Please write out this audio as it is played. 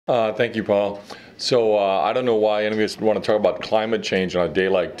Thank you, Paul. So I don't know why any of us want to talk about climate change on a day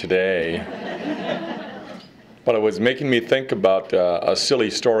like today, but it was making me think about a silly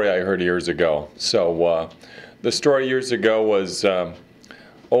story I heard years ago. So the story years ago was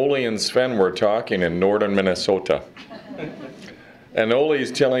Ole and Sven were talking in northern Minnesota. And Ole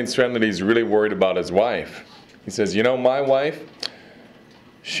is telling Sven that he's really worried about his wife. He says, you know, my wife,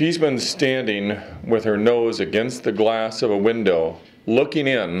 she's been standing with her nose against the glass of a window, looking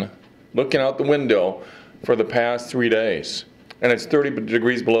out the window for the past 3 days. And it's 30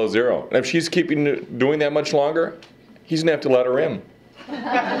 degrees below zero. And if she's doing that much longer, he's going to have to let her in.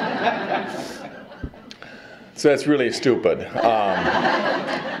 So that's really stupid.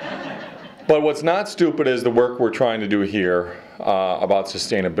 But what's not stupid is the work we're trying to do here about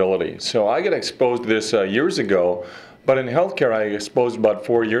sustainability. So I got exposed to this years ago, but in healthcare I exposed about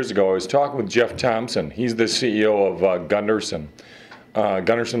 4 years ago. I was talking with Jeff Thompson. He's the CEO of Gunderson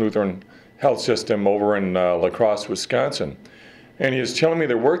Lutheran Health System over in La Crosse, Wisconsin. And he was telling me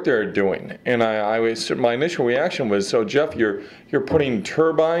the work they're doing. And my initial reaction was, so Jeff, you're putting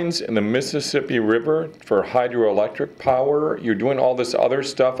turbines in the Mississippi River for hydroelectric power. You're doing all this other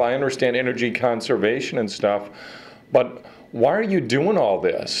stuff. I understand energy conservation and stuff, but why are you doing all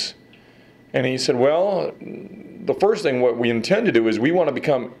this? And he said, well, the first thing what we intend to do is we want to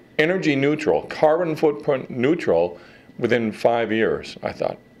become energy neutral, carbon footprint neutral within 5 years. I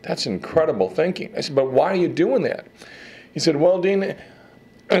thought, that's incredible thinking. I said, but why are you doing that? He said, well, Dean,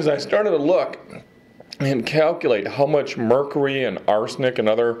 as I started to look and calculate how much mercury and arsenic and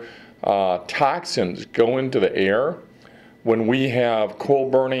other toxins go into the air when we have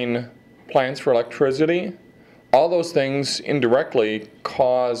coal-burning plants for electricity, all those things indirectly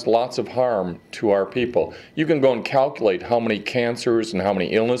cause lots of harm to our people. You can go and calculate how many cancers and how many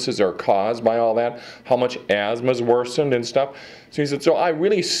illnesses are caused by all that, how much asthma is worsened and stuff. So he said, so I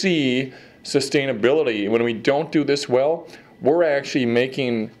really see sustainability. When we don't do this well, we're actually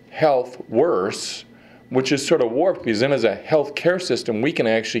making health worse, which is sort of warped, because then as a health care system, we can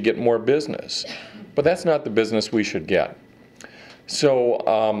actually get more business. But that's not the business we should get.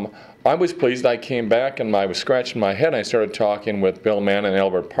 So I was pleased. I came back and I was scratching my head and I started talking with Bill Mann and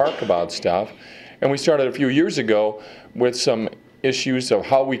Albert Park about stuff. And we started a few years ago with some issues of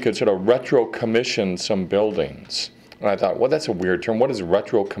how we could sort of retro-commission some buildings. And I thought, well, that's a weird term. What does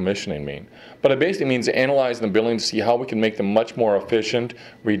retro-commissioning mean? But it basically means analyzing the building to see how we can make them much more efficient,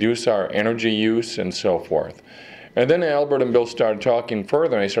 reduce our energy use, and so forth. And then Albert and Bill started talking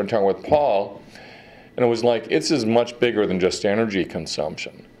further, and I started talking with Paul, and it was like, it's as much bigger than just energy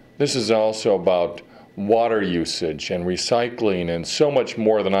consumption. This is also about water usage and recycling and so much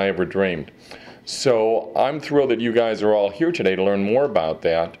more than I ever dreamed. So I'm thrilled that you guys are all here today to learn more about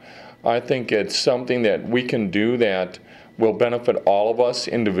that. I think it's something that we can do that will benefit all of us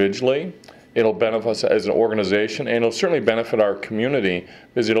individually. It'll benefit us as an organization, and it'll certainly benefit our community,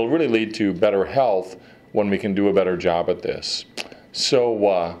 because it'll really lead to better health when we can do a better job at this.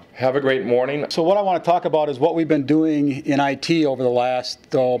 So have a great morning. So what I want to talk about is what we've been doing in IT over the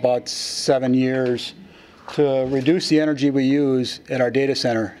last about 7 years to reduce the energy we use at our data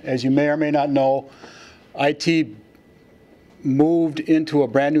center. As you may or may not know, IT moved into a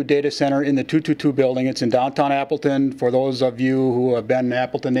brand new data center in the 222 building. It's in downtown Appleton. For those of you who have been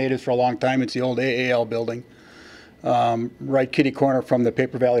Appleton natives for a long time, it's the old AAL building, right kitty corner from the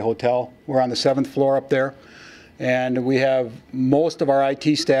Paper Valley Hotel. We're on the 7th floor up there. And we have most of our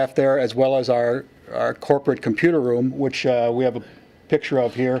IT staff there, as well as our corporate computer room, which we have a picture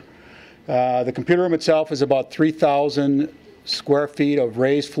of here. The computer room itself is about 3,000 square feet of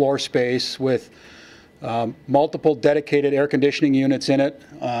raised floor space with multiple dedicated air conditioning units in it,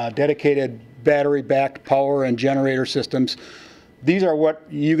 dedicated battery-backed power and generator systems. These are what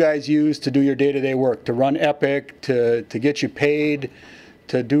you guys use to do your day-to-day work, to run Epic, to get you paid,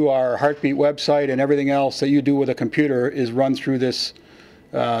 to do our Heartbeat website, and everything else that you do with a computer is run through this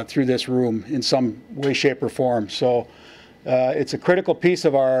room in some way, shape, or form. So it's a critical piece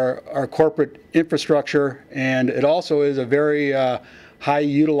of our corporate infrastructure, and it also is a very high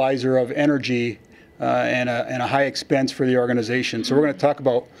utilizer of energy and a high expense for the organization. So we're going to talk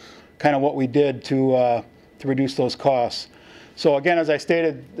about kind of what we did to reduce those costs. So again, as I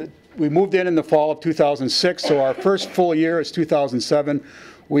stated, we moved in the fall of 2006, so our first full year is 2007.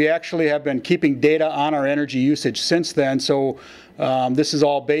 We actually have been keeping data on our energy usage since then, so this is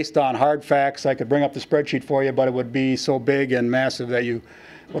all based on hard facts. I could bring up the spreadsheet for you, but it would be so big and massive that you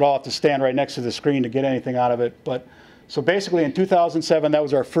would all have to stand right next to the screen to get anything out of it. But so basically in 2007, that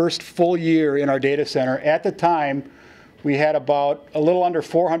was our first full year in our data center. At the time, we had about a little under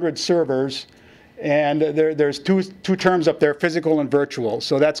 400 servers, And there's two terms up there, physical and virtual.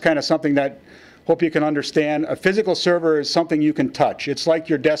 So that's kind of something that hope you can understand. A physical server is something you can touch. It's like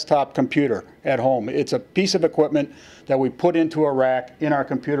your desktop computer at home. It's a piece of equipment that we put into a rack in our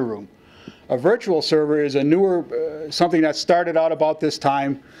computer room. A virtual server is a newer, something that started out about this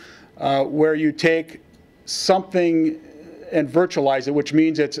time, where you take something and virtualize it, which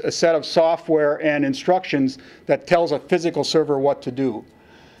means it's a set of software and instructions that tells a physical server what to do.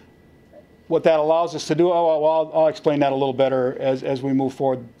 What that allows us to do, I'll explain that a little better as we move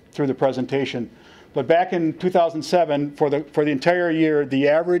forward through the presentation. But back in 2007, for the entire year, the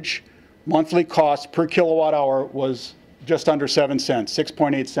average monthly cost per kilowatt hour was just under 7 cents,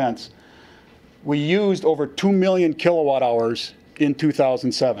 6.8 cents. We used over 2 million kilowatt hours in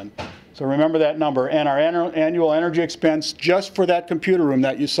 2007. So remember that number. And our annual energy expense just for that computer room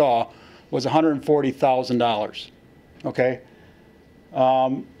that you saw was $140,000. Okay?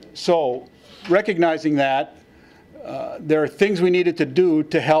 So recognizing that, there are things we needed to do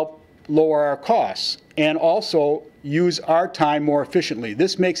to help lower our costs and also use our time more efficiently.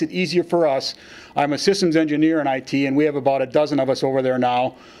 This makes it easier for us. I'm a systems engineer in IT, and we have about a dozen of us over there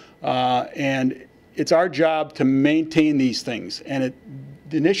now. And it's our job to maintain these things. And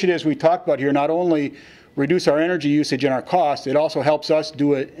the initiatives we talked about here not only reduce our energy usage and our costs, it also helps us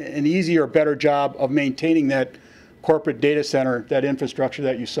do an easier, better job of maintaining that corporate data center, that infrastructure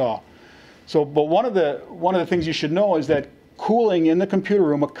that you saw. So, but one of the things you should know is that cooling in the computer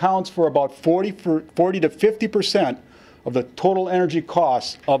room accounts for about 40 to 50% of the total energy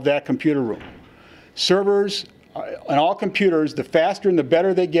costs of that computer room. Servers and all computers, the faster and the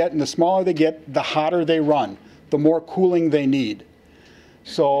better they get and the smaller they get, the hotter they run, the more cooling they need.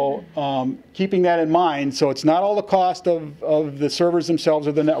 So keeping that in mind, so it's not all the cost of the servers themselves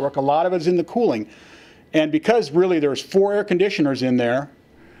or the network, a lot of it is in the cooling. And because really there's 4 air conditioners in there,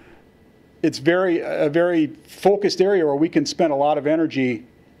 it's a very focused area where we can spend a lot of energy,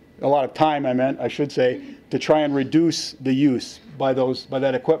 a lot of time, I should say, to try and reduce the use by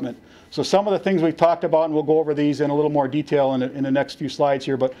that equipment. So some of the things we've talked about, and we'll go over these in a little more detail in the next few slides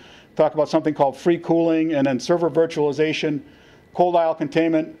here, but talk about something called free cooling and then server virtualization, cold aisle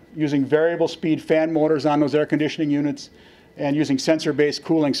containment, using variable speed fan motors on those air conditioning units, and using sensor-based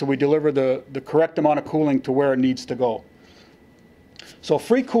cooling so we deliver the correct amount of cooling to where it needs to go. So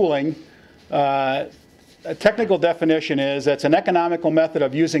free cooling, a technical definition is that's an economical method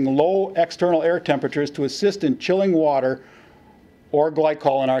of using low external air temperatures to assist in chilling water or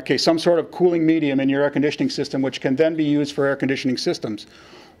glycol in our case, some sort of cooling medium in your air conditioning system, which can then be used for air conditioning systems.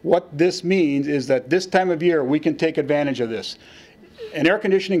 What this means is that this time of year we can take advantage of this. An air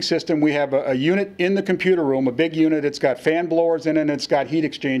conditioning system, we have a unit in the computer room, a big unit. It's got fan blowers in it, and it's got heat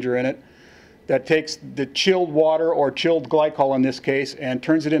exchanger in it that takes the chilled water or chilled glycol in this case and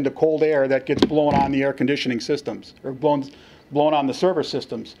turns it into cold air that gets blown on the air conditioning systems or blown on the server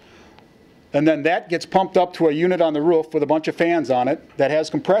systems. And then that gets pumped up to a unit on the roof with a bunch of fans on it that has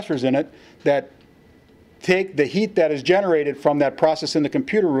compressors in it that take the heat that is generated from that process in the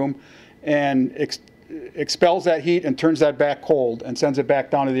computer room and expels that heat and turns that back cold and sends it back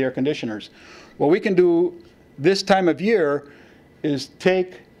down to the air conditioners. What we can do this time of year is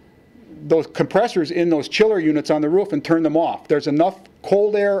take those compressors in those chiller units on the roof and turn them off. There's enough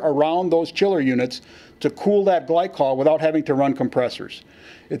cold air around those chiller units to cool that glycol without having to run compressors.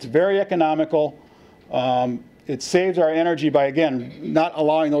 It's very economical. It saves our energy by, again, not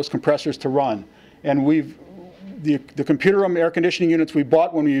allowing those compressors to run. And the computer room air conditioning units we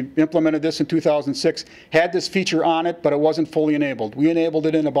bought when we implemented this in 2006 had this feature on it, but it wasn't fully enabled. We enabled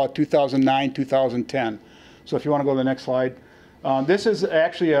it in about 2009, 2010. So if you want to go to the next slide. This is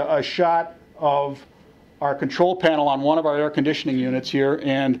actually a shot of our control panel on one of our air conditioning units here.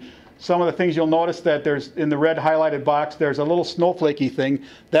 And some of the things you'll notice that there's, in the red highlighted box, there's a little snowflakey thing.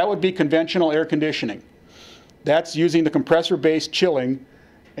 That would be conventional air conditioning. That's using the compressor-based chilling.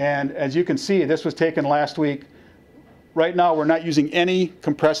 And as you can see, this was taken last week. Right now, we're not using any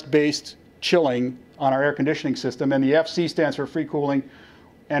compressed-based chilling on our air conditioning system. And the FC stands for free cooling.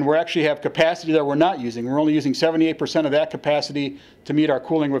 And we actually have capacity that we're not using. We're only using 78% of that capacity to meet our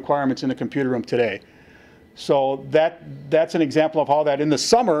cooling requirements in the computer room today. So that's an example of how that in the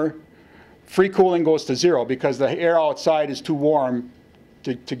summer, free cooling goes to 0 because the air outside is too warm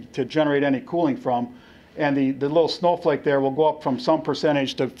to generate any cooling from. And the little snowflake there will go up from some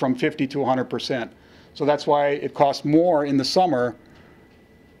percentage to from 50 to 100%. So that's why it costs more in the summer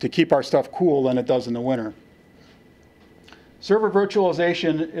to keep our stuff cool than it does in the winter. Server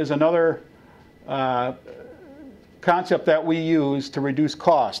virtualization is another concept that we use to reduce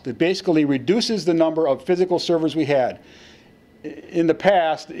cost. It basically reduces the number of physical servers we had. in the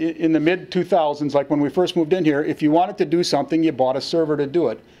past, in the mid-2000s, like when we first moved in here, if you wanted to do something, you bought a server to do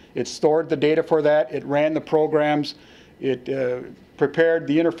it. It stored the data for that, it ran the programs, it prepared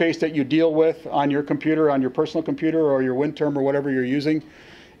the interface that you deal with on your computer, on your personal computer or your WinTerm or whatever you're using.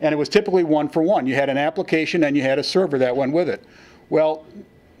 And it was typically one for one. You had an application and you had a server that went with it. Well,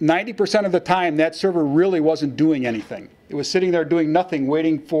 90% of the time, that server really wasn't doing anything. It was sitting there doing nothing,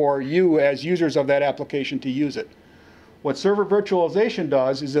 waiting for you as users of that application to use it. What server virtualization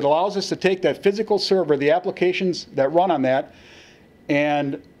does is it allows us to take that physical server, the applications that run on that,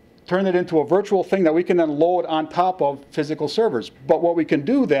 and turn it into a virtual thing that we can then load on top of physical servers. But what we can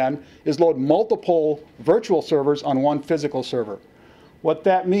do then is load multiple virtual servers on one physical server. What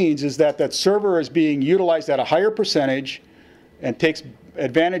that means is that that server is being utilized at a higher percentage and takes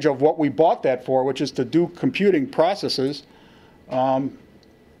advantage of what we bought that for, which is to do computing processes,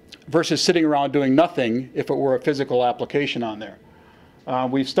 versus sitting around doing nothing if it were a physical application on there.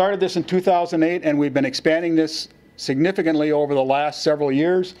 We've started this in 2008, and we've been expanding this significantly over the last several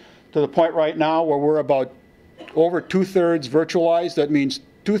years to the point right now where we're about over 2/3 virtualized. That means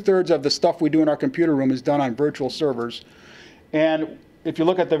 2/3 of the stuff we do in our computer room is done on virtual servers. And if you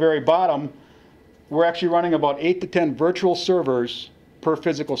look at the very bottom, we're actually running about 8 to 10 virtual servers per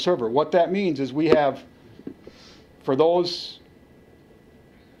physical server. What that means is we have, for those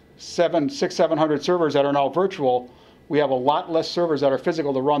 700 servers that are now virtual, we have a lot less servers that are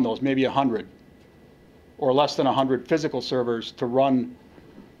physical to run those, maybe 100 or less than 100 physical servers to run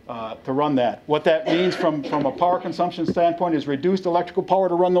that. What that means from a power consumption standpoint is reduced electrical power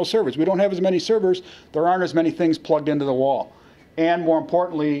to run those servers. We don't have as many servers, there aren't as many things plugged into the wall. And more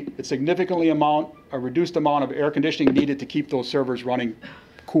importantly, it's significantly a reduced amount of air conditioning needed to keep those servers running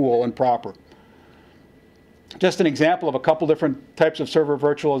cool and proper. Just an example of a couple different types of server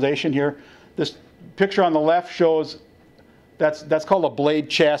virtualization here. This picture on the left shows that's called a blade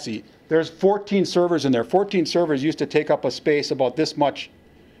chassis. There's 14 servers in there. 14 servers used to take up a space about this much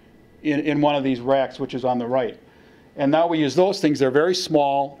in one of these racks, which is on the right. And now we use those things. They're very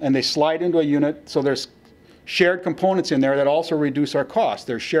small, and they slide into a unit, so there's shared components in there that also reduce our cost.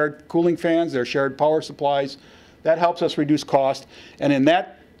 There's shared cooling fans, there's shared power supplies. That helps us reduce cost. And in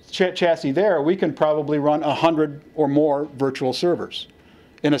that chassis there, we can probably run 100 or more virtual servers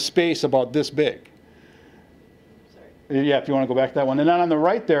in a space about this big. Sorry. Yeah, if you want to go back to that one. And then on the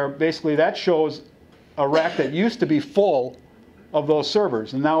right there, basically that shows a rack that used to be full of those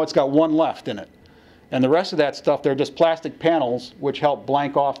servers, and now it's got one left in it. And the rest of that stuff, they're just plastic panels which help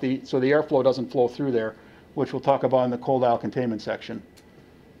blank off so the airflow doesn't flow through there, which we'll talk about in the cold aisle containment section.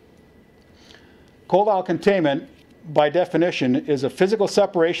 Cold aisle containment, by definition, is a physical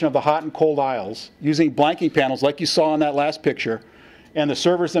separation of the hot and cold aisles using blanking panels like you saw in that last picture, and the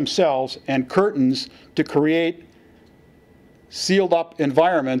servers themselves, and curtains to create sealed up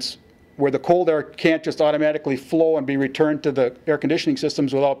environments where the cold air can't just automatically flow and be returned to the air conditioning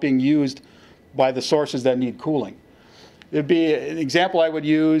systems without being used by the sources that need cooling. It'd be, an example I would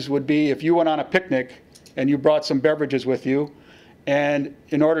use would be if you went on a picnic and you brought some beverages with you, and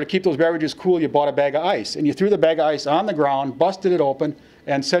in order to keep those beverages cool, you bought a bag of ice, and you threw the bag of ice on the ground, busted it open,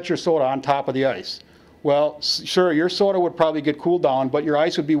 and set your soda on top of the ice. Well, sure, your soda would probably get cooled down, but your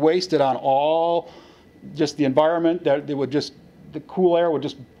ice would be wasted on all just the environment. That it would just, the cool air would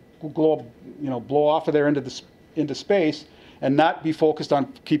just blow off of there into space, and not be focused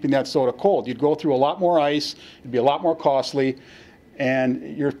on keeping that soda cold. You'd go through a lot more ice, it'd be a lot more costly,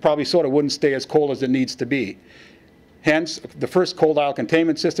 and your probably soda wouldn't stay as cold as it needs to be. Hence, the first cold aisle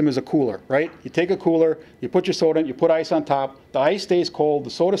containment system is a cooler, right? You take a cooler, you put your soda in, you put ice on top, the ice stays cold,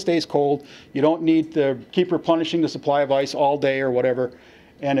 the soda stays cold, you don't need to keep replenishing the supply of ice all day or whatever,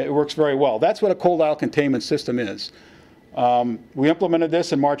 and it works very well. That's what a cold aisle containment system is. We implemented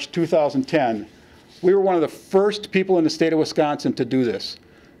this in March 2010. We were one of the first people in the state of Wisconsin to do this.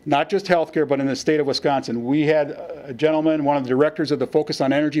 Not just healthcare, but in the state of Wisconsin. We had a gentleman, one of the directors of the Focus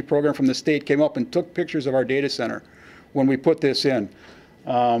on Energy program from the state, came up and took pictures of our data center when we put this in.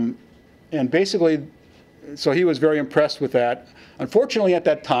 And basically, so he was very impressed with that. Unfortunately, at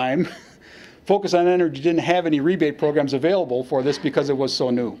that time, Focus on Energy didn't have any rebate programs available for this because it was so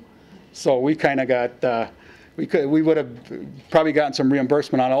new. So we kind of got, we would have probably gotten some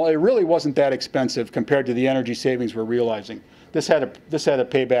reimbursement on it. It really wasn't that expensive compared to the energy savings we're realizing. This had a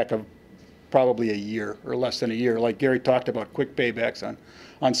payback of probably a year or less than a year, like Gary talked about, quick paybacks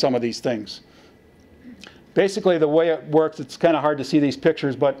on some of these things. Basically, the way it works, it's kind of hard to see these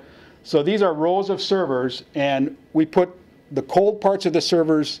pictures, but so these are rows of servers, and we put the cold parts of the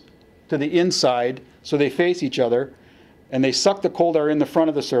servers to the inside so they face each other, and they suck the cold air in the front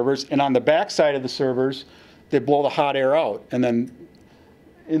of the servers, and on the back side of the servers, they blow the hot air out. And then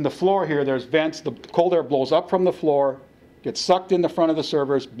in the floor here, there's vents. The cold air blows up from the floor, gets sucked in the front of the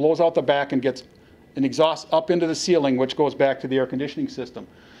servers, blows out the back, and gets an exhaust up into the ceiling, which goes back to the air conditioning system.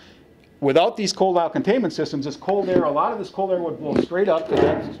 Without these cold out containment systems, this cold air, a lot of this cold air would blow straight up to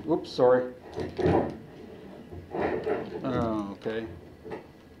that. Oops, sorry. Oh, okay.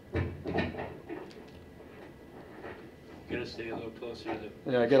 Gotta stay a little closer to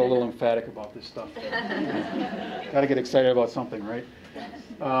the... Yeah, I get a little emphatic about this stuff. Got to get excited about something, right?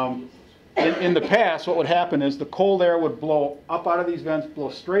 In the past, what would happen is the cold air would blow up out of these vents, blow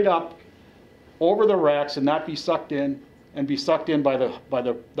straight up over the racks and not be sucked in, and be sucked in by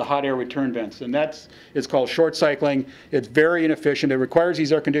the hot air return vents. And it's called short cycling. It's very inefficient. It requires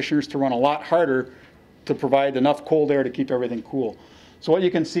these air conditioners to run a lot harder to provide enough cold air to keep everything cool. So what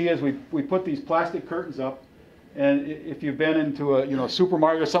you can see is we put these plastic curtains up, and if you've been into a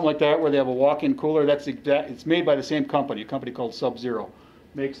supermarket or something like that where they have a walk-in cooler, it's made by the same company, a company called Sub-Zero.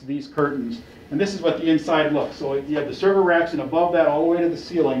 Makes these curtains. And this is what the inside looks. So you have the server racks, and above that all the way to the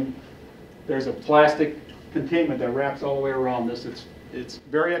ceiling, there's a plastic containment that wraps all the way around this. It's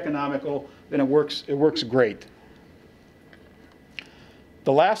very economical, and it works great.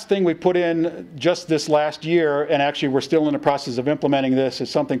 The last thing we put in just this last year, and actually we're still in the process of implementing this, is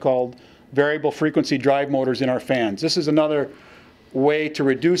something called variable frequency drive motors in our fans. This is another way to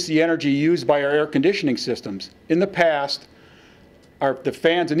reduce the energy used by our air conditioning systems. In the past, the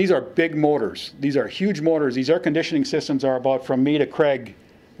fans, and these are big motors. These are huge motors. These air conditioning systems are about from me to Craig,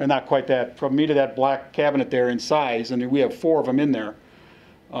 and not quite that, from me to that black cabinet there in size, and we have 4 of them in there,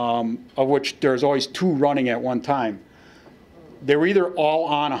 of which there's always 2 running at one time. They were either all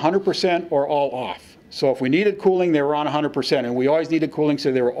on 100% or all off. So if we needed cooling, they were on 100%, and we always needed cooling,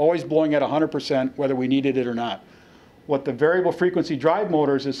 so they were always blowing at 100% whether we needed it or not. What the variable frequency drive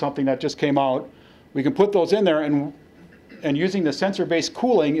motors is something that just came out. We can put those in there, and using the sensor-based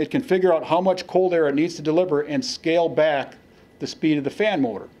cooling, it can figure out how much cold air it needs to deliver and scale back the speed of the fan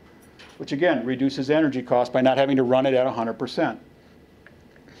motor, which again reduces energy costs by not having to run it at 100%.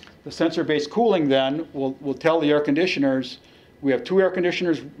 The sensor-based cooling then will tell the air conditioners, we have 2 air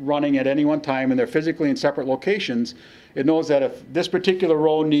conditioners running at any one time, and they're physically in separate locations. It knows that if this particular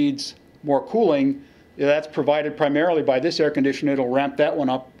row needs more cooling, that's provided primarily by this air conditioner. It'll ramp that one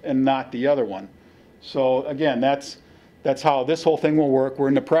up and not the other one. So again, that's how this whole thing will work. We're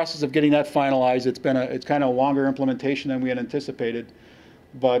in the process of getting that finalized. It's kind of a longer implementation than we had anticipated,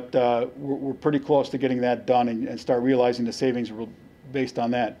 but we're pretty close to getting that done and start realizing the savings based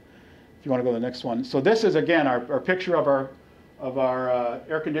on that. If you want to go to the next one. So this is again our picture of our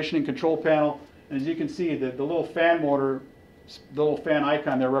air conditioning control panel. And as you can see, the little fan motor, the little fan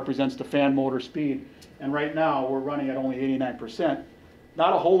icon there represents the fan motor speed. And right now we're running at only 89%.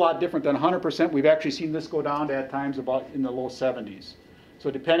 Not a whole lot different than 100%. We've actually seen this go down to at times about in the low 70s.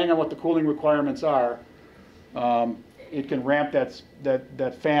 So depending on what the cooling requirements are, it can ramp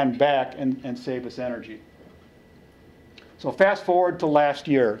that fan back and save us energy. So fast forward to last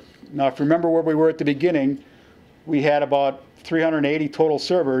year. Now if you remember where we were at the beginning, we had about 380 total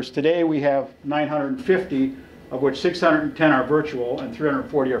servers. Today we have 950, of which 610 are virtual and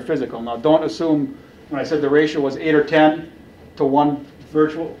 340 are physical. Now don't assume when I said the ratio was 8 or 10 to 1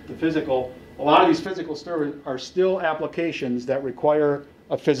 virtual to physical, a lot of these physical servers are still applications that require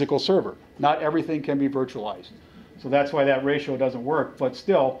a physical server. Not everything can be virtualized. So that's why that ratio doesn't work, but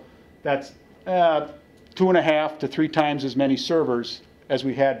still, that's 2.5 to 3 times as many servers as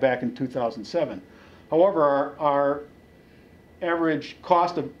we had back in 2007. However, our average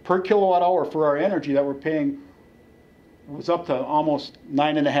cost per kilowatt hour for our energy that we're paying was up to almost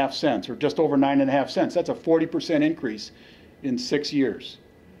 9.5 cents, or just over 9.5 cents. That's a 40% increase in 6 years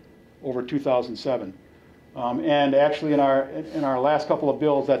over 2007. And actually in our last couple of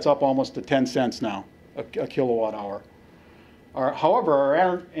bills, that's up almost to 10 cents now, a kilowatt hour. However,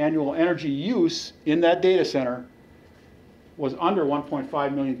 our annual energy use in that data center was under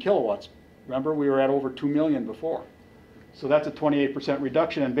 1.5 million kilowatts. Remember, we were at over 2 million before. So that's a 28%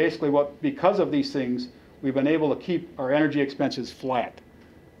 reduction. And basically because of these things, we've been able to keep our energy expenses flat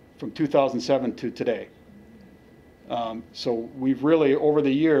from 2007 to today. So we've really, over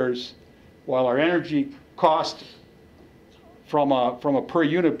the years, while our energy cost from a per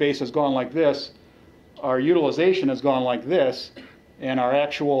unit base has gone like this, our utilization has gone like this, and our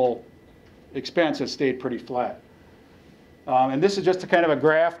actual expense has stayed pretty flat. And this is just a kind of a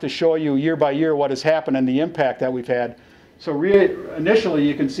graph to show you year by year what has happened and the impact that we've had. So really, initially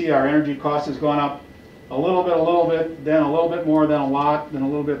you can see our energy cost has gone up a little bit, then a little bit more, then a lot, then a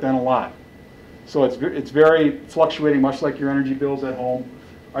little bit, then a lot. So it's very fluctuating, much like your energy bills at home.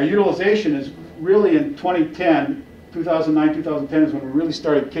 Our utilization is really in 2010, 2009, 2010 is when we really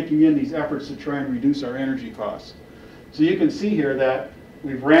started kicking in these efforts to try and reduce our energy costs. So you can see here that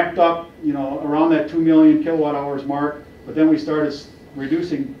we've ramped up, you know, around that 2 million kilowatt hours mark, but then we started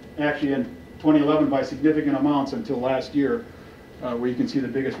reducing actually in 2011 by significant amounts until last year, where you can see the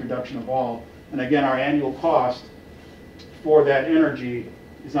biggest reduction of all. And again, our annual cost for that energy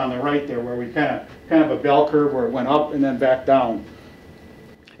is on the right there, where we kind of a bell curve where it went up and then back down.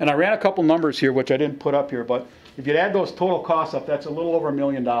 And I ran a couple numbers here, which I didn't put up here, but if you add those total costs up, that's a little over $1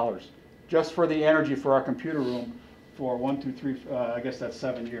 million just for the energy for our computer room for 1, 2, 3, I guess that's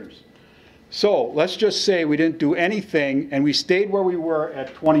 7 years. So let's just say we didn't do anything and we stayed where we were at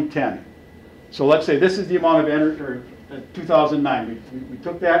 2010. So let's say this is the amount of energy, or 2009. We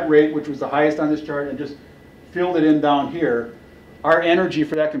took that rate, which was the highest on this chart, and just filled it in down here. Our energy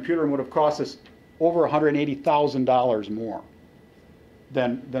for that computer room would have cost us over $180,000 more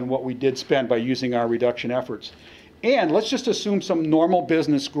than what we did spend by using our reduction efforts. And let's just assume some normal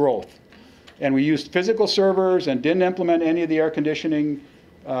business growth. And we used physical servers and didn't implement any of the air conditioning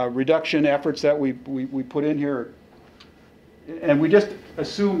reduction efforts that we put in here. And we just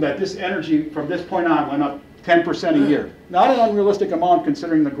assumed that this energy from this point on went up 10% a year. Not an unrealistic amount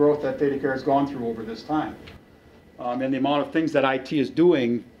considering the growth that ThedaCare has gone through over this time. And the amount of things that IT is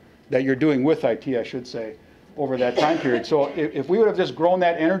doing, that you're doing with IT, I should say, over that time period. So if we would have just grown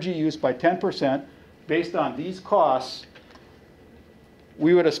that energy use by 10% based on these costs,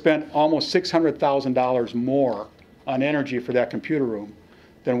 we would have spent almost $600,000 more on energy for that computer room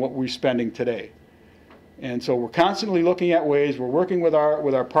than what we're spending today. And so we're constantly looking at ways. We're working with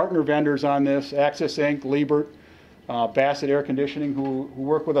our partner vendors on this, Access Inc., Liebert, Bassett Air Conditioning, who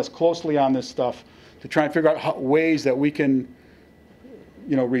work with us closely on this stuff to try and figure out ways that we can,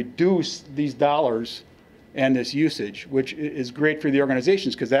 you know, reduce these dollars and this usage, which is great for the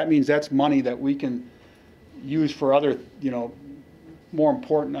organizations because that means that's money that we can use for other, you know, more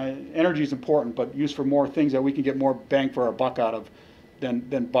important, energy is important, but used for more things that we can get more bang for our buck out of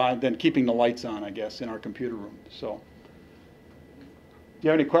than keeping the lights on, I guess, in our computer room. So, do you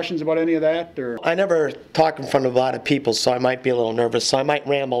have any questions about any of that? Or? I never talk in front of a lot of people, so I might be a little nervous, so I might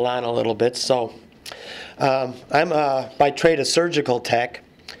ramble on a little bit. So, I'm by trade a surgical tech.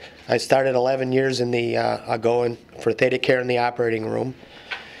 I started 11 years in the ago for ThedaCare in the operating room.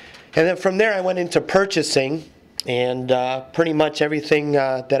 And then from there I went into purchasing, and pretty much everything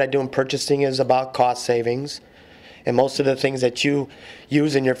that I do in purchasing is about cost savings. And most of the things that you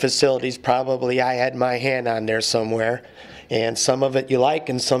use in your facilities, probably I had my hand on there somewhere. And some of it you like,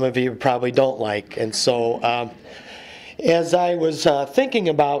 and some of you probably don't like. And so as I was thinking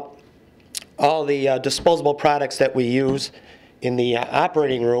about all the disposable products that we use in the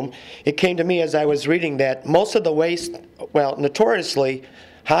operating room, it came to me as I was reading that most of the waste, well, notoriously,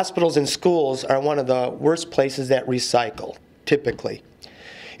 hospitals and schools are one of the worst places that recycle, typically.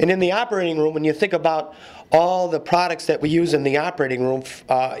 And in the operating room, when you think about all the products that we use in the operating room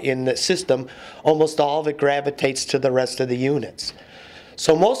in the system, almost all of it gravitates to the rest of the units.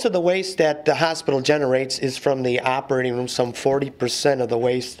 So most of the waste that the hospital generates is from the operating room. Some 40% of the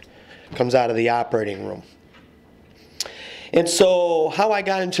waste comes out of the operating room. And so how I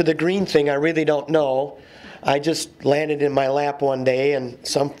got into the green thing, I really don't know. I just landed in my lap one day, and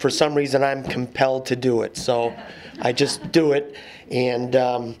for some reason I'm compelled to do it. So I just do it. And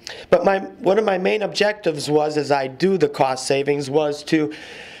but one of my main objectives was, as I do the cost savings, was to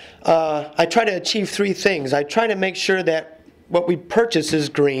I try to achieve three things. I try to make sure that what we purchase is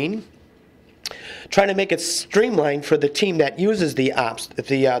green. Try to make it streamlined for the team that uses the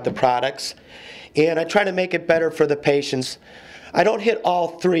products, and I try to make it better for the patients. I don't hit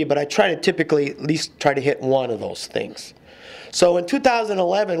all three, but I try to typically at least try to hit one of those things. So in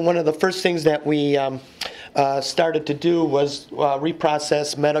 2011, one of the first things that we started to do was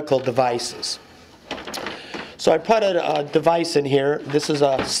reprocess medical devices. So I put a device in here. This is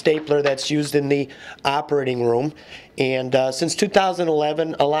a stapler that's used in the operating room. And since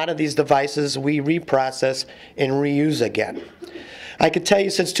 2011, a lot of these devices we reprocess and reuse again. I could tell you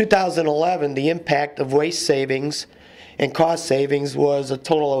since 2011, the impact of waste savings and cost savings was a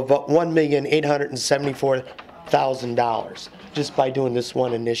total of $1,874,000 just by doing this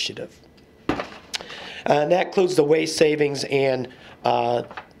one initiative. And that includes the waste savings and not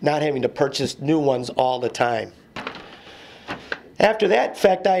having to purchase new ones all the time. After that, in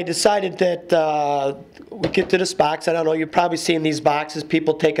fact, I decided that we get to this box. I don't know, you've probably seen these boxes,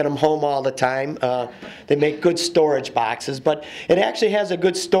 people taking them home all the time. They make good storage boxes, but it actually has a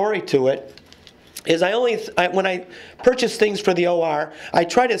good story to it. is when I purchase things for the OR, I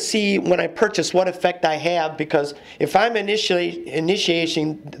try to see when I purchase what effect I have, because if I'm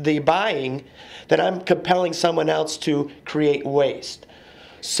initiating the buying, then I'm compelling someone else to create waste.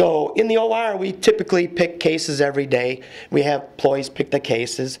 So in the OR, we typically pick cases every day. We have employees pick the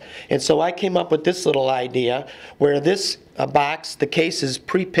cases. And so I came up with this little idea where this box, the case is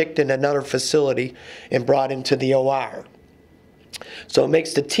pre-picked in another facility and brought into the OR. So it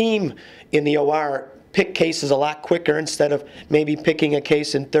makes the team in the OR pick cases a lot quicker. Instead of maybe picking a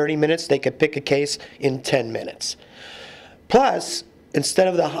case in 30 minutes, they could pick a case in 10 minutes. Plus, instead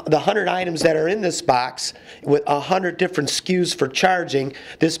of the 100 items that are in this box with 100 different SKUs for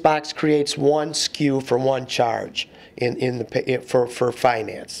this box creates one SKU for one charge for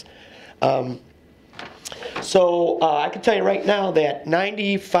finance. So I can tell you right now that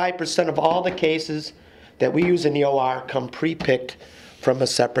 95% of all the cases that we use in the OR come pre-picked from a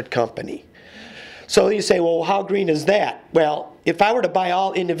separate company. So you say, well, how green is that? Well, if I were to buy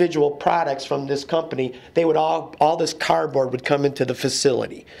all individual products from this company, they would all this cardboard would come into the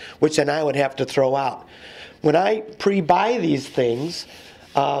facility, which then I would have to throw out. When I pre-buy these things,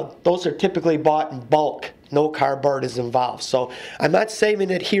 those are typically bought in bulk. No cardboard is involved. So I'm not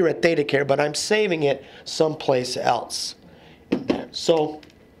saving it here at ThedaCare, but I'm saving it someplace else. So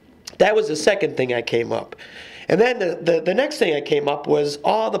that was the second thing I came up. And then the next thing I came up was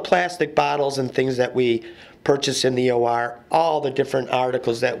all the plastic bottles and things that we purchase in the OR, all the different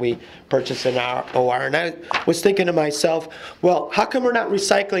articles that we purchase in our OR. And I was thinking to myself, well, how come we're not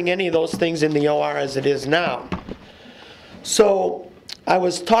recycling any of those things in the OR as it is now? So I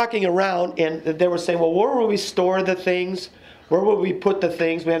was talking around, and they were saying, well, where will we store the things? Where will we put the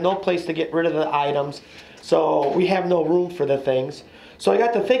things? We have no place to get rid of the items, so we have no room for the things. So I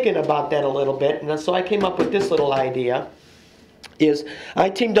got to thinking about that a little bit, and so I came up with this little idea. I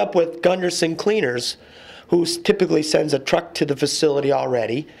teamed up with Gunderson Cleaners, who typically sends a truck to the facility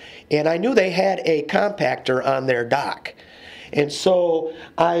already, and I knew they had a compactor on their dock. And so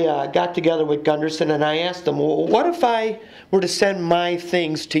I got together with Gunderson and I asked them, well, what if I were to send my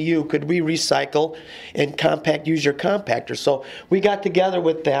things to you? Could we recycle and use your compactor? So we got together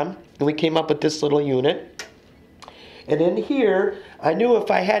with them and we came up with this little unit. And in here, I knew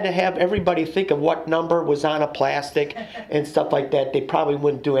if I had to have everybody think of what number was on a plastic and stuff like that, they probably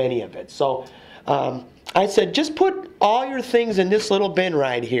wouldn't do any of it. So I said, just put all your things in this little bin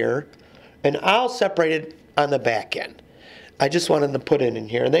right here, and I'll separate it on the back end. I just wanted to put it in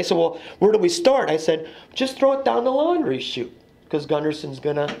here. And they said, well, where do we store it? I said, just throw it down the laundry chute, because Gunderson's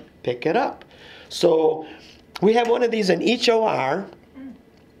going to pick it up. So we have one of these in each OR,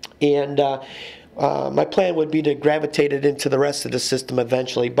 and my plan would be to gravitate it into the rest of the system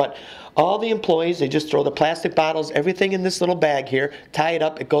eventually. But all the employees, they just throw the plastic bottles, everything in this little bag here, tie it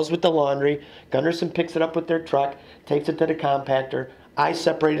up, it goes with the laundry. Gunderson picks it up with their truck, takes it to the compactor. I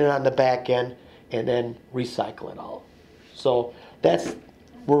separate it on the back end, and then recycle it all. So that's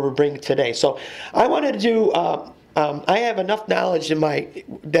where we're bringing today. So I wanted to do, I have enough knowledge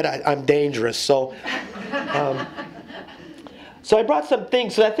that I'm dangerous. So, so I brought some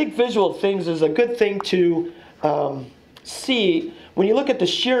things. So I think visual things is a good thing to see. When you look at the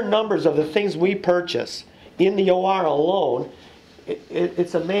sheer numbers of the things we purchase in the OR alone,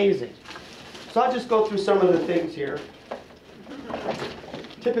 it's amazing. So I'll just go through some of the things here.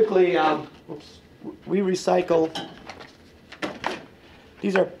 Typically, we recycle.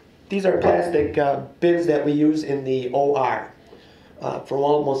 These are plastic bins that we use in the OR for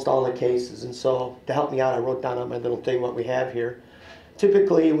almost all the cases. And so to help me out, I wrote down on my little thing what we have here.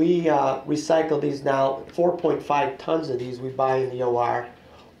 Typically, we recycle these now, 4.5 tons of these we buy in the OR,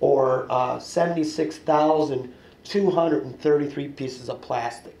 or 76,233 pieces of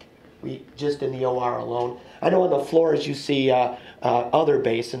plastic, just in the OR alone. I know on the floors you see other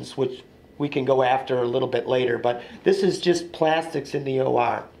basins, which we can go after a little bit later, but this is just plastics in the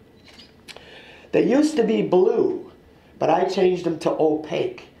OR. They used to be blue, but I changed them to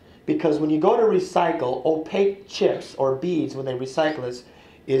opaque, because when you go to recycle, opaque chips or beads, when they recycle this,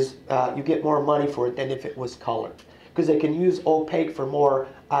 you get more money for it than if it was colored, because they can use opaque for more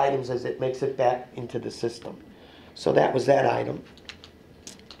items as it makes it back into the system. So that was that item.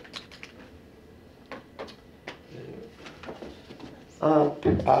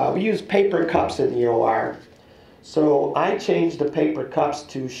 We use paper cups in the OR, so I changed the paper cups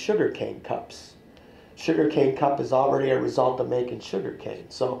to sugarcane cups. Sugarcane cup is already a result of making sugarcane,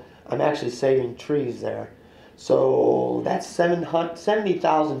 so I'm actually saving trees there. So that's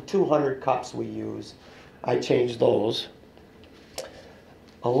 70,200 cups we use. I changed those.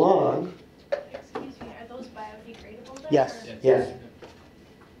 Along. Excuse me, are those biodegradable then? Yes, yes.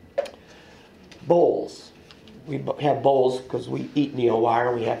 Bowls. We have bowls because we eat in the OR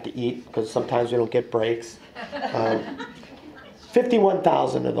and we have to eat because sometimes we don't get breaks.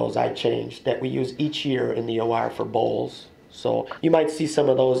 51,000 of those I changed that we use each year in the OR for bowls. So you might see some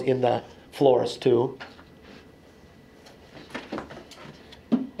of those in the floors too.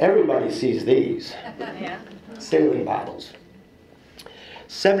 Everybody sees these. Yeah. Saline bottles.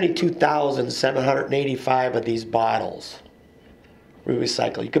 72,785 of these bottles we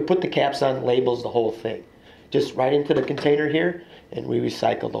recycle. You could put the caps on, labels, the whole thing. Just right into the container here, and we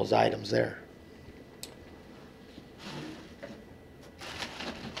recycle those items there.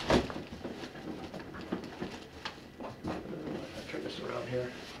 I'll turn this around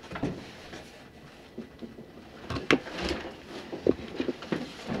here.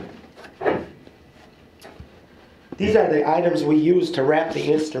 These are the items we use to wrap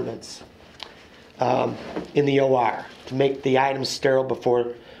the instruments in the OR to make the items sterile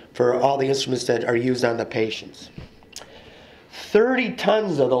for all the instruments that are used on the patients. 30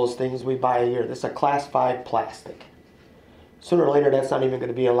 tons of those things we buy a year. This is a class 5 plastic. Sooner or later, that's not even going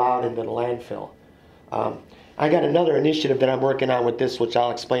to be allowed into the landfill. I got another initiative that I'm working on with this, which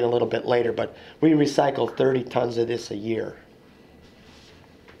I'll explain a little bit later, but we recycle 30 tons of this a year.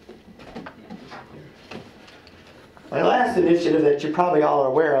 My last initiative that you probably all are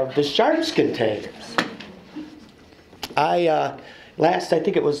aware of, the sharps containers. I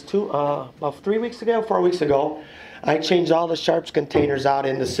think it was about 3 weeks ago, 4 weeks ago, I changed all the sharps containers out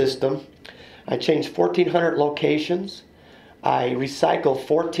in the system. I changed 1,400 locations. I recycled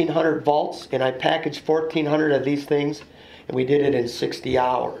 1,400 vaults, and I packaged 1,400 of these things, and we did it in 60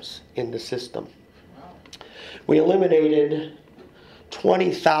 hours in the system. We eliminated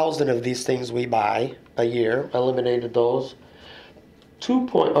 20,000 of these things we buy a year, eliminated those.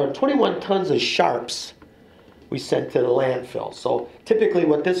 21 tons of sharps we sent to the landfill. So typically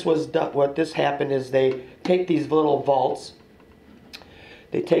what this happened is they take these little vaults,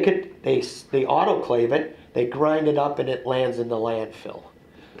 they take it, they autoclave it, they grind it up, and it lands in the landfill.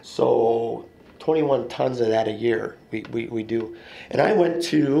 So 21 tons of that a year we do. And I went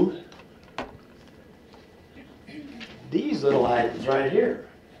to these little items right here.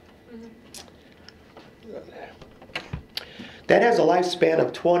 That has a lifespan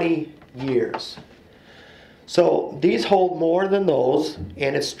of 20 years. So these hold more than those,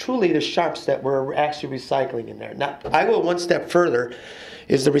 and it's truly the sharps that we're actually recycling in there. Now, I go one step further,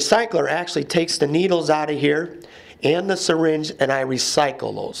 is the recycler actually takes the needles out of here and the syringe, and I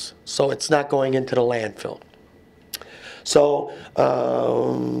recycle those. So it's not going into the landfill. So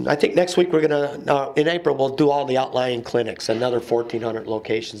I think next week we're going to, in April, we'll do all the outlying clinics, another 1,400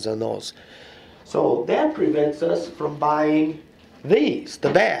 locations on those. So that prevents us from buying these, the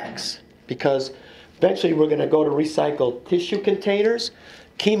bags, because eventually we're going to go to recycle tissue containers,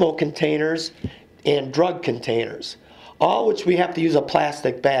 chemo containers, and drug containers, all which we have to use a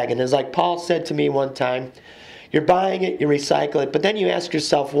plastic bag. And as like Paul said to me one time, you're buying it, you recycle it, but then you ask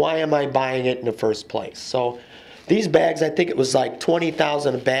yourself, why am I buying it in the first place? So these bags, I think it was like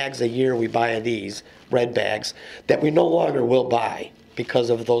 20,000 bags a year we buy of these, red bags, that we no longer will buy because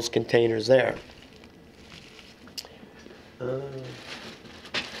of those containers there.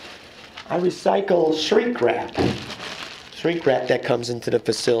 I recycle shrink wrap that comes into the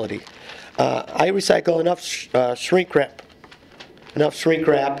facility. I recycle enough shrink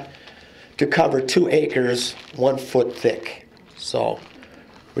wrap to cover 2 acres, 1 foot thick. So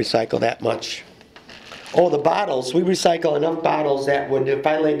recycle that much. Oh, the bottles, we recycle enough bottles that would, if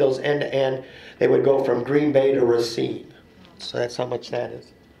I laid those end to end, they would go from Green Bay to Racine. So that's how much that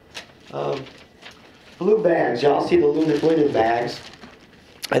is. Blue bags, y'all see the linen bags.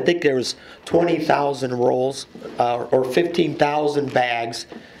 I think there's 20,000 rolls or 15,000 bags.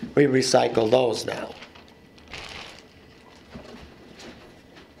 We recycle those now.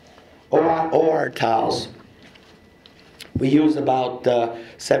 OR towels. We use about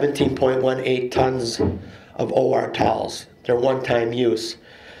 17.18 tons of OR towels. They're one-time use.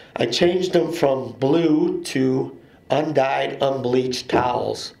 I changed them from blue to undyed, unbleached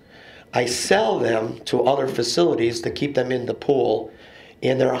towels. I sell them to other facilities to keep them in the pool,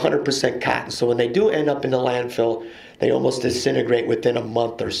 and they're 100% cotton. So when they do end up in the landfill, they almost disintegrate within a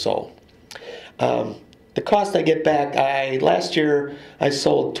month or so. The cost I get back, last year I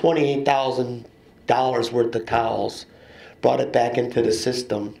sold $28,000 worth of towels, brought it back into the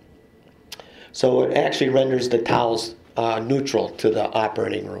system. So it actually renders the towels neutral to the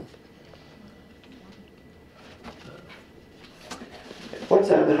operating room. What's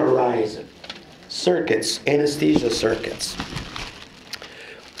on the horizon? Circuits, anesthesia circuits.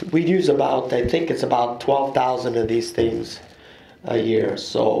 We use about, I think it's about 12,000 of these things a year.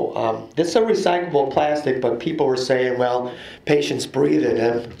 So this is a recyclable plastic, but people were saying, well, patients breathe in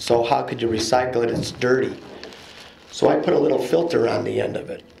it, so how could you recycle it? It's dirty. So I put a little filter on the end of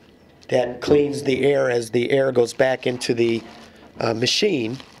it that cleans the air as the air goes back into the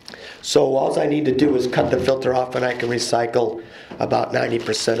machine. So all I need to do is cut the filter off and I can recycle about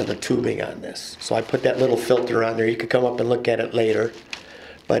 90% of the tubing on this. So I put that little filter on there. You could come up and look at it later.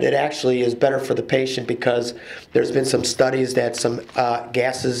 But it actually is better for the patient because there's been some studies that some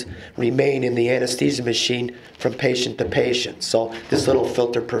gases remain in the anesthesia machine from patient to patient. So this little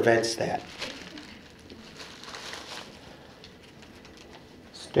filter prevents that.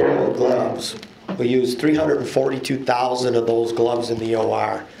 Sterile gloves. We use 342,000 of those gloves in the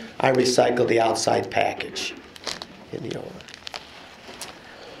OR. I recycle the outside package in the OR.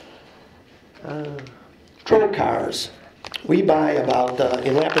 Trocars. We buy about,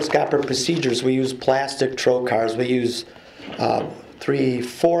 in laparoscopic procedures, we use plastic trocars. We use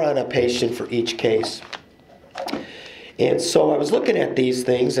 4 on a patient for each case. And so I was looking at these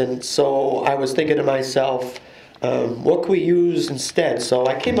things, and so I was thinking to myself, what can we use instead? So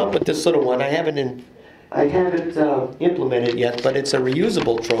I came up with this little one. I haven't implemented yet, but it's a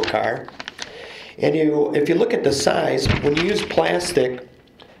reusable trocar. And if you look at the size, when you use plastic,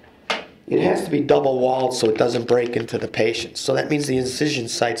 it has to be double walled so it doesn't break into the patient. So that means the incision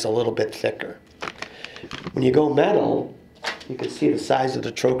site's a little bit thicker. When you go metal, you can see the size of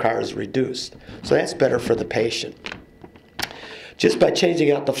the trocar is reduced. So that's better for the patient. Just by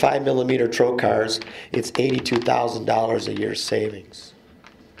changing out the 5mm trocars, it's $82,000 a year savings.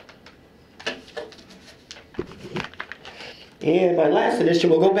 And my last initiative,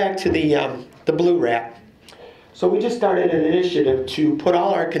 we'll go back to the blue wrap. So we just started an initiative to put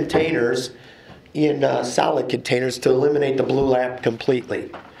all our containers in solid containers to eliminate the blue wrap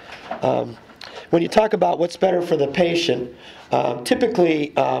completely. When you talk about what's better for the patient,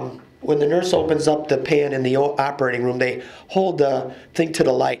 typically when the nurse opens up the pan in the operating room, they hold the thing to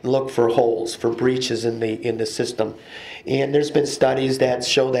the light and look for holes, for breaches in the system. And there's been studies that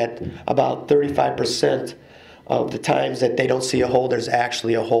show that about 35% of the times that they don't see a hole, there's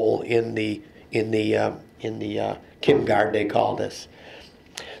actually a hole in the Kim guard, they call this.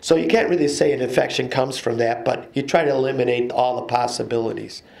 So you can't really say an infection comes from that, but you try to eliminate all the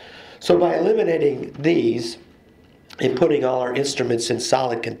possibilities. So by eliminating these and putting all our instruments in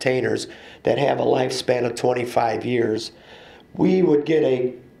solid containers that have a lifespan of 25 years, we would get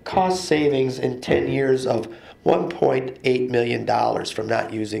a cost savings in 10 years of $1.8 million from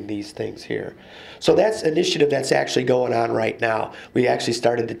not using these things here. So that's an initiative that's actually going on right now. We actually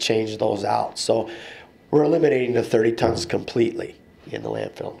started to change those out. So we're eliminating the 30 tons completely in the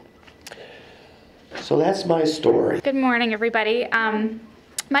landfill. So that's my story. Good morning, everybody.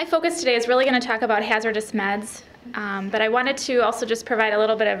 My focus today is really going to talk about hazardous meds, but I wanted to also just provide a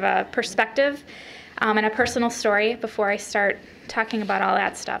little bit of a perspective and a personal story before I start talking about all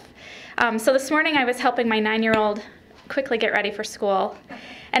that stuff. So this morning I was helping my 9-year-old quickly get ready for school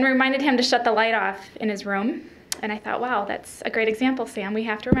and reminded him to shut the light off in his room. And I thought, wow, that's a great example, Sam. We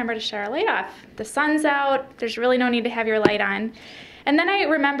have to remember to shut our light off. The sun's out. There's really no need to have your light on. And then I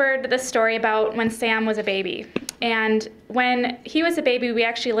remembered the story about when Sam was a baby. And when he was a baby, we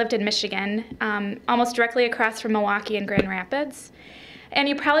actually lived in Michigan, almost directly across from Milwaukee and Grand Rapids. And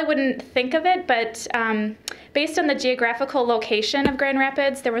you probably wouldn't think of it, but based on the geographical location of Grand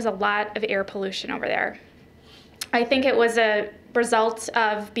Rapids, there was a lot of air pollution over there. I think it was a result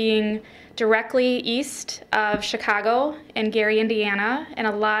of being directly east of Chicago and Gary, Indiana, and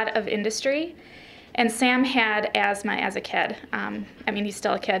a lot of industry. And Sam had asthma as a kid. I mean, he's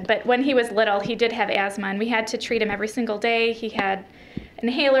still a kid, but when he was little, he did have asthma, and we had to treat him every single day. He had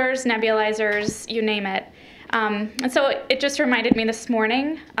inhalers, nebulizers, you name it. And so it just reminded me this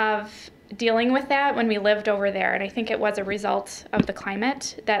morning of dealing with that when we lived over there, and I think it was a result of the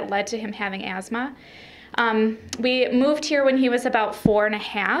climate that led to him having asthma. We moved here when he was about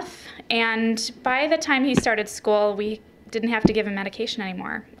 4.5, and by the time he started school, we didn't have to give him medication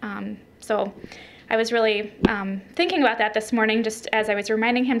anymore. So I was really thinking about that this morning, just as I was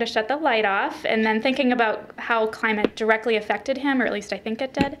reminding him to shut the light off, and then thinking about how climate directly affected him, or at least I think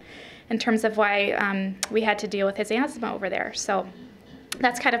it did, in terms of why we had to deal with his asthma over there. So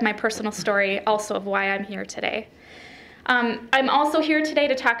that's kind of my personal story also of why I'm here today. I'm also here today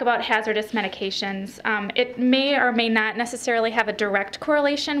to talk about hazardous medications. It may or may not necessarily have a direct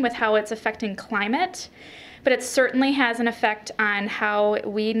correlation with how it's affecting climate, but it certainly has an effect on how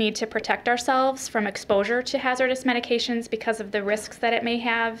we need to protect ourselves from exposure to hazardous medications because of the risks that it may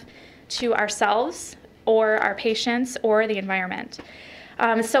have to ourselves or our patients or the environment.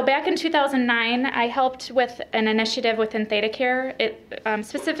 So back in 2009, I helped with an initiative within Theda Care,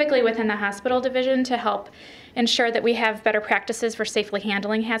 specifically within the hospital division, to help ensure that we have better practices for safely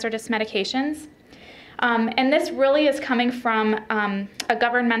handling hazardous medications. And this really is coming from a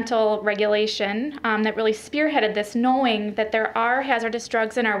governmental regulation that really spearheaded this, knowing that there are hazardous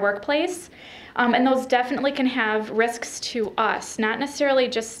drugs in our workplace, and those definitely can have risks to us, not necessarily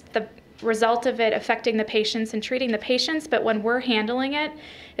just the result of it affecting the patients and treating the patients, but when we're handling it,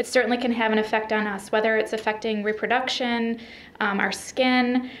 it certainly can have an effect on us, whether it's affecting reproduction, our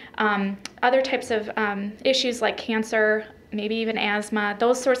skin, other types of issues like cancer, maybe even asthma.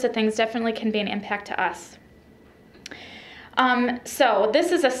 Those sorts of things definitely can be an impact to us. So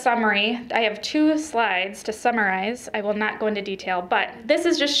this is a summary. I have 2 slides to summarize. I will not go into detail, but this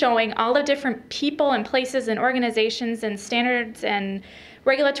is just showing all the different people and places and organizations and standards and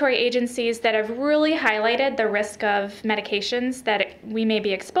regulatory agencies that have really highlighted the risk of medications that we may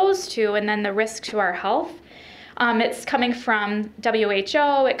be exposed to, and then the risk to our health. It's coming from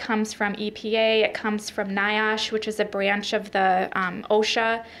WHO, it comes from EPA, it comes from NIOSH, which is a branch of the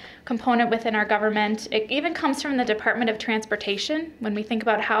OSHA component within our government. It even comes from the Department of Transportation when we think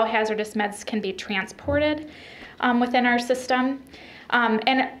about how hazardous meds can be transported within our system.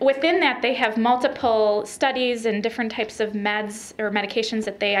 And within that, they have multiple studies and different types of meds or medications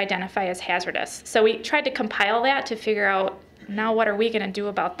that they identify as hazardous. So we tried to compile that to figure out, now what are we going to do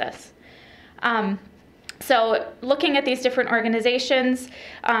about this? So looking at these different organizations,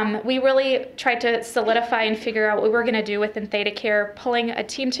 we really tried to solidify and figure out what we were going to do within Theda Care, pulling a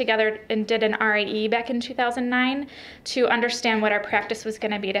team together and did an RAE back in 2009 to understand what our practice was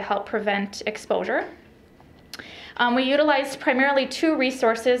going to be to help prevent exposure. We utilized primarily 2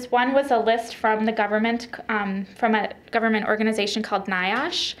 resources. One was a list from the government, from a government organization called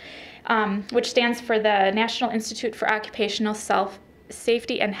NIOSH, which stands for the National Institute for Occupational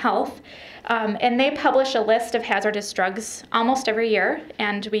Safety and Health. And they publish a list of hazardous drugs almost every year,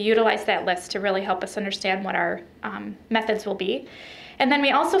 and we utilize that list to really help us understand what our methods will be. And then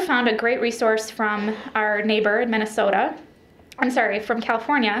we also found a great resource from our neighbor in Minnesota. I'm sorry, from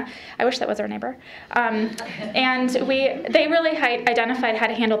California. I wish that was our neighbor. And they really identified how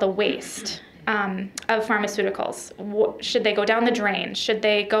to handle the waste of pharmaceuticals. Should they go down the drain? Should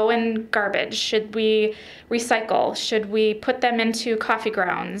they go in garbage? Should we recycle? Should we put them into coffee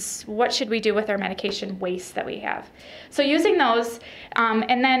grounds? What should we do with our medication waste that we have? So using those,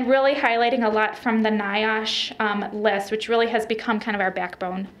 and then really highlighting a lot from the NIOSH list, which really has become kind of our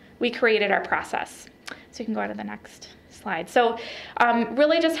backbone, we created our process. So you can go on to the next slide. So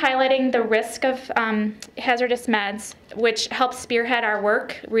really just highlighting the risk of hazardous meds, which helps spearhead our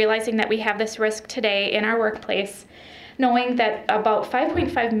work, realizing that we have this risk today in our workplace, knowing that about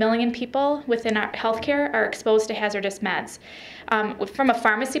 5.5 million people within our healthcare are exposed to hazardous meds. From a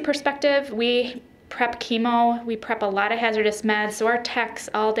pharmacy perspective, we prep chemo, we prep a lot of hazardous meds, so our techs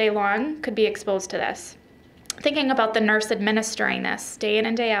all day long could be exposed to this. Thinking about the nurse administering this day in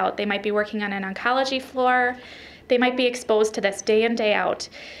and day out, they might be working on an oncology floor, they might be exposed to this day in, day out.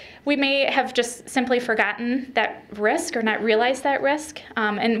 We may have just simply forgotten that risk or not realized that risk,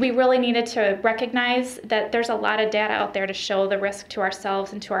 and we really needed to recognize that there's a lot of data out there to show the risk to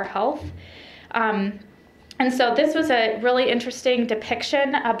ourselves and to our health. And so this was a really interesting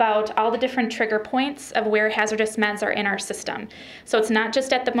depiction about all the different trigger points of where hazardous meds are in our system. So it's not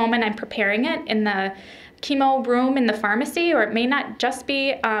just at the moment I'm preparing it in the chemo room in the pharmacy, or it may not just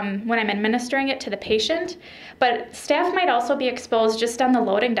be when I'm administering it to the patient, but staff might also be exposed just on the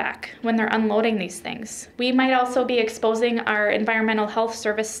loading dock when they're unloading these things. We might also be exposing our environmental health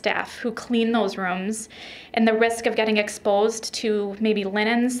service staff who clean those rooms, and the risk of getting exposed to maybe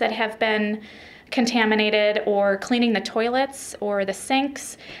linens that have been contaminated, or cleaning the toilets or the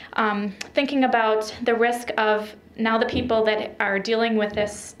sinks. Thinking about the risk of now the people that are dealing with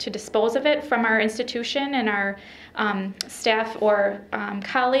this to dispose of it from our institution, and our staff or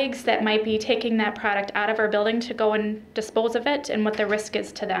colleagues that might be taking that product out of our building to go and dispose of it, and what the risk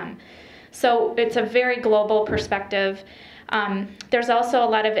is to them. So it's a very global perspective. There's also a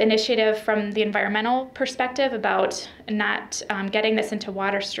lot of initiative from the environmental perspective about not getting this into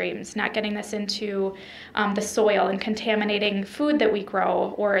water streams, not getting this into the soil and contaminating food that we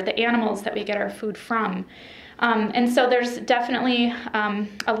grow or the animals that we get our food from. And so there's definitely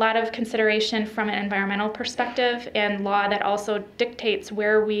a lot of consideration from an environmental perspective, and law that also dictates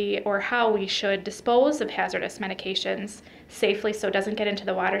where we or how we should dispose of hazardous medications safely so it doesn't get into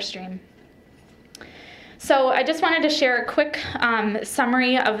the water stream. So I just wanted to share a quick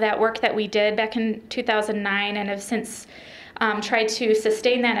summary of that work that we did back in 2009, and have since tried to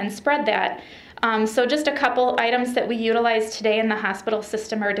sustain that and spread that. So just a couple items that we utilize today in the hospital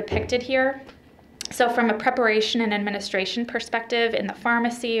system are depicted here. So from a preparation and administration perspective in the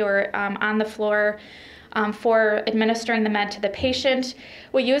pharmacy or on the floor for administering the med to the patient,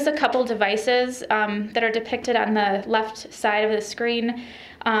 we use a couple devices that are depicted on the left side of the screen.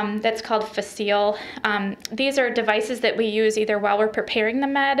 That's called facile. These are devices that we use either while we're preparing the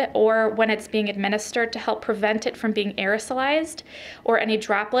med or when it's being administered to help prevent it from being aerosolized or any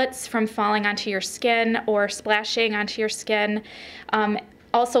droplets from falling onto your skin or splashing onto your skin.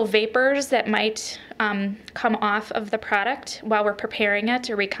 Also vapors that might come off of the product while we're preparing it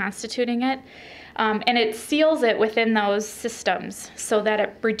or reconstituting it. And it seals it within those systems so that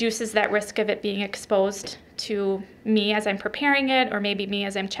it reduces that risk of it being exposed to me as I'm preparing it or maybe me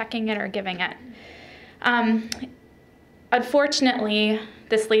as I'm checking it or giving it. Unfortunately,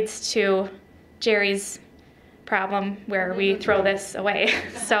 this leads to Jerry's problem where we throw this away.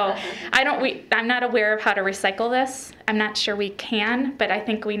 So I'm not aware of how to recycle this. I'm not sure we can, but I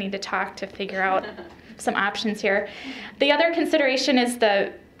think we need to talk to figure out some options here. The other consideration is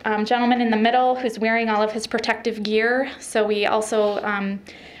the gentleman in the middle who's wearing all of his protective gear. So we also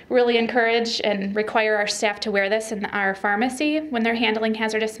really encourage and require our staff to wear this in our pharmacy when they're handling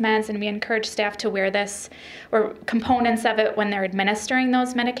hazardous meds, and we encourage staff to wear this or components of it when they're administering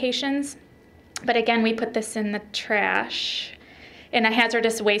those medications. But again, we put this in the trash in a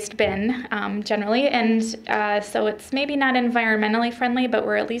hazardous waste bin generally, and so it's maybe not environmentally friendly, but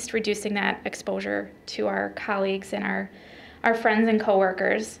we're at least reducing that exposure to our colleagues and our friends and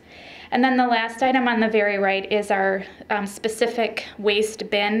coworkers. And then the last item on the very right is our specific waste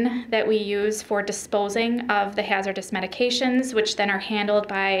bin that we use for disposing of the hazardous medications, which then are handled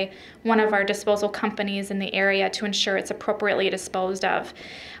by one of our disposal companies in the area to ensure it's appropriately disposed of,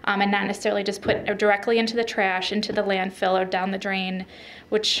 and not necessarily just put directly into the trash, into the landfill, or down the drain,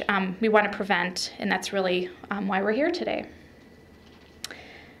 which we want to prevent, and that's really why we're here today.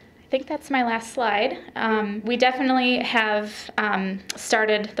 I think that's my last slide. We definitely have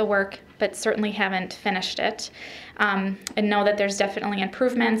started the work, but certainly haven't finished it, and know that there's definitely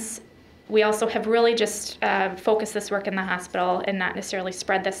improvements. We also have really just focused this work in the hospital and not necessarily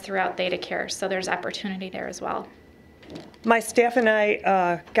spread this throughout Theta Care, so there's opportunity there as well. My staff and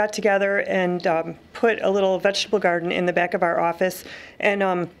I got together and put a little vegetable garden in the back of our office,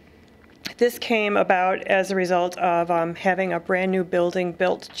 and this came about as a result of having a brand new building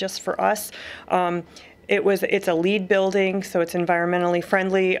built just for us. It's a LEED building, so it's environmentally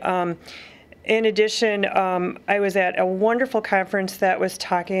friendly. In addition, I was at a wonderful conference that was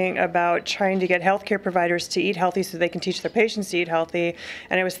talking about trying to get healthcare providers to eat healthy so they can teach their patients to eat healthy.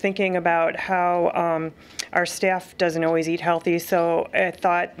 And I was thinking about how our staff doesn't always eat healthy. So I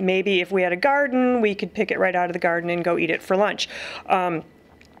thought maybe if we had a garden, we could pick it right out of the garden and go eat it for lunch.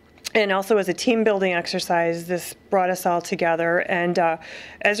 And also as a team building exercise, this brought us all together. And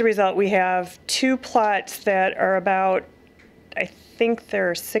as a result, we have 2 plots that are about, I think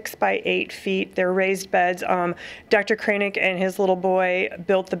they're 6 by 8 feet. They're raised beds. Dr. Kranick and his little boy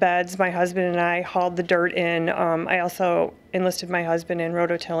built the beds. My husband and I hauled the dirt in. I also enlisted my husband in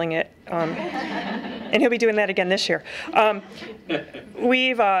rototilling it. And he'll be doing that again this year.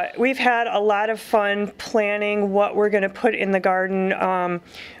 We've had a lot of fun planning what we're going to put in the garden.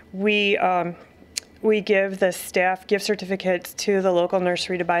 We give the staff gift certificates to the local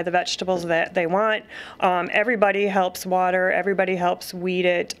nursery to buy the vegetables that they want. Everybody helps water. Everybody helps weed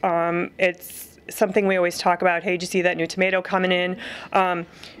it. It's something we always talk about. Hey, did you see that new tomato coming in?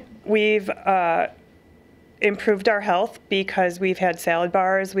 We've improved our health because we've had salad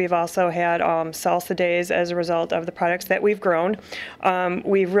bars. We've also had salsa days as a result of the products that we've grown.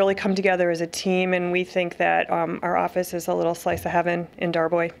 We've really come together as a team, and we think that our office is a little slice of heaven in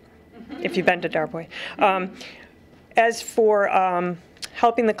Darboy, if you've been to Darboy. As for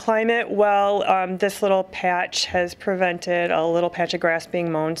helping the climate, well, this little patch has prevented a little patch of grass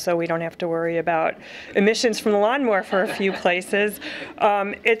being mown, so we don't have to worry about emissions from the lawnmower for a few places.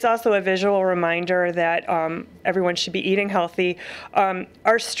 It's also a visual reminder that everyone should be eating healthy.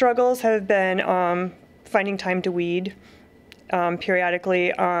 Our struggles have been finding time to weed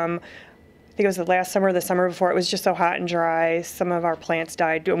periodically. I think it was the last summer or the summer before. It was just so hot and dry. Some of our plants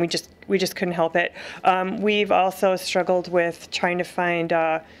died, and we just couldn't help it. We've also struggled with trying to find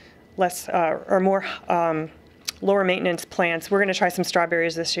less or more lower maintenance plants. We're going to try some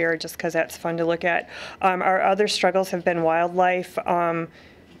strawberries this year just because that's fun to look at. Our other struggles have been wildlife.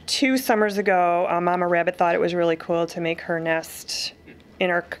 2 summers ago, Mama Rabbit thought it was really cool to make her nest in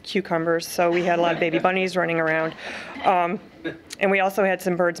our cucumbers, so we had a lot of baby bunnies running around. And we also had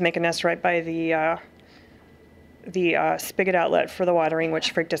some birds make a nest right by the the spigot outlet for the watering,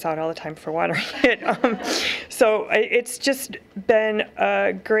 which freaked us out all the time for watering it. So it's just been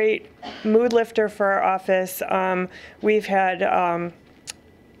a great mood lifter for our office. We've had a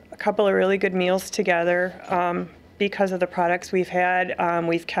couple of really good meals together because of the products we've had.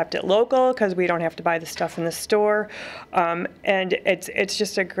 We've kept it local because we don't have to buy the stuff in the store. And it's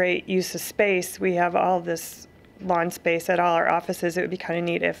just a great use of space. We have all this lawn space at all our offices. It would be kind of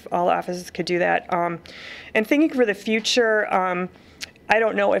neat if all offices could do that. And thinking for the future, I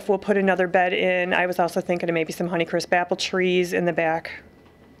don't know if we'll put another bed in. I was also thinking of maybe some Honeycrisp apple trees in the back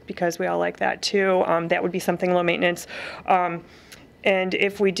because we all like that too. That would be something low maintenance. And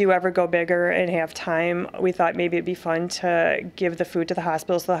if we do ever go bigger and have time, we thought maybe it'd be fun to give the food to the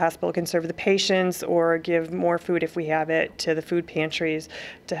hospital so the hospital can serve the patients, or give more food if we have it to the food pantries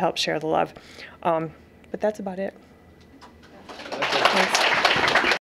to help share the love. But that's about it.